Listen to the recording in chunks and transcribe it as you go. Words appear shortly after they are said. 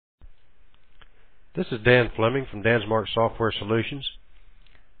This is Dan Fleming from Dansmark Software Solutions.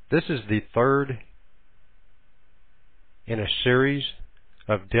 This is the third in a series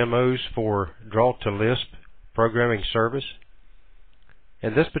of demos for Draw to Lisp programming service.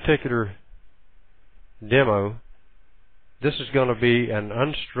 In this particular demo, this is going to be an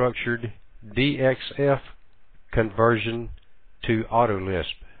unstructured DXF conversion to Auto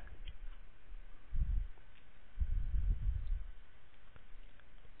Lisp.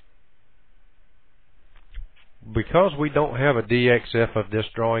 Because we don't have a DXF of this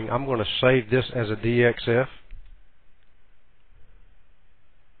drawing, I'm going to save this as a DXF.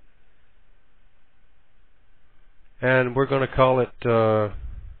 And we're going to call it Clips1.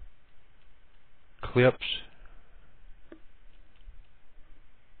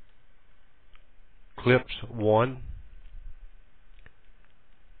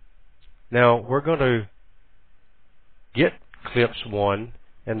 Now we're going to get Clips1,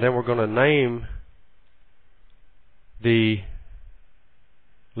 and then we're going to name the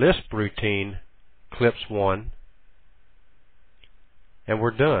Lisp routine Clips1, and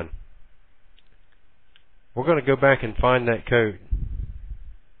we're done. We're going to go back and find that code.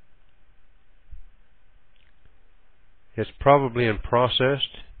 It's probably in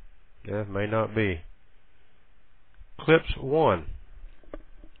processed. Yeah, it may not be. Clips1.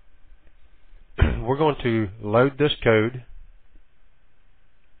 We're going to load this code.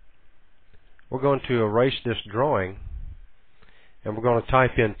 We're going to erase this drawing, and we're going to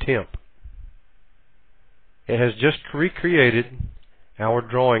type in temp. It has just recreated our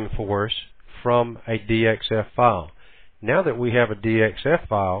drawing for us from a DXF file. Now that we have a DXF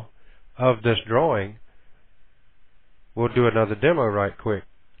file of this drawing, we'll do another demo right quick.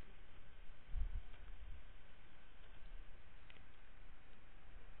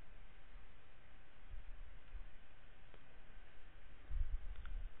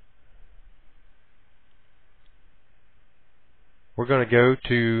 We're going to go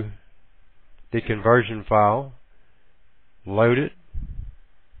to the conversion file, load it.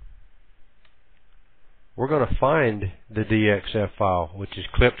 We're going to find the DXF file, which is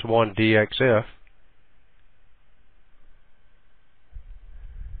Clips1 DXF.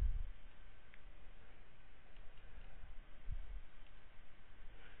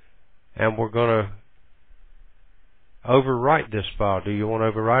 And we're going to overwrite this file. Do you want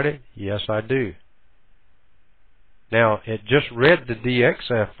to overwrite it? Yes, I do. Now, it just read the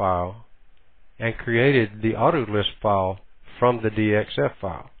DXF file and created the AutoLisp file from the DXF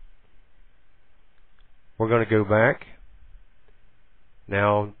file. We're going to go back.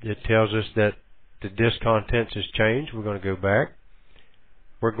 Now, it tells us that the disk contents has changed. We're going to go back.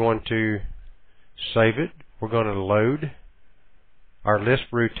 We're going to save it. We're going to load our Lisp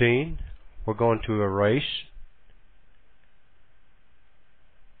routine. We're going to erase.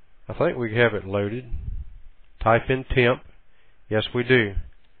 I think we have it loaded. Type in temp. Yes, we do.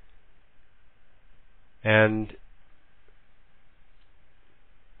 And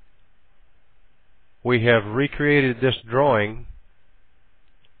we have recreated this drawing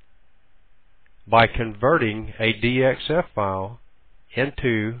by converting a DXF file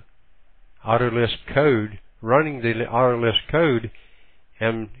into AutoLisp code, running the AutoLisp code,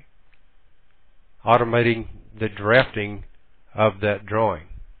 and automating the drafting of that drawing.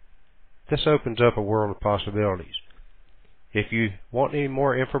 This opens up a world of possibilities. If you want any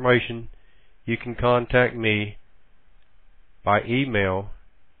more information, you can contact me by email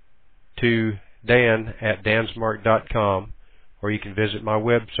to dan@dansmark.com, or you can visit my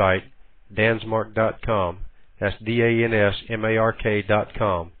website, dansmark.com. That's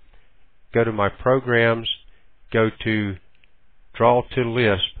DANSMARK.com. Go to my programs, go to Draw to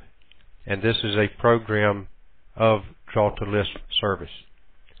Lisp, and this is a program of Draw to Lisp service.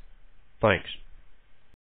 Thanks.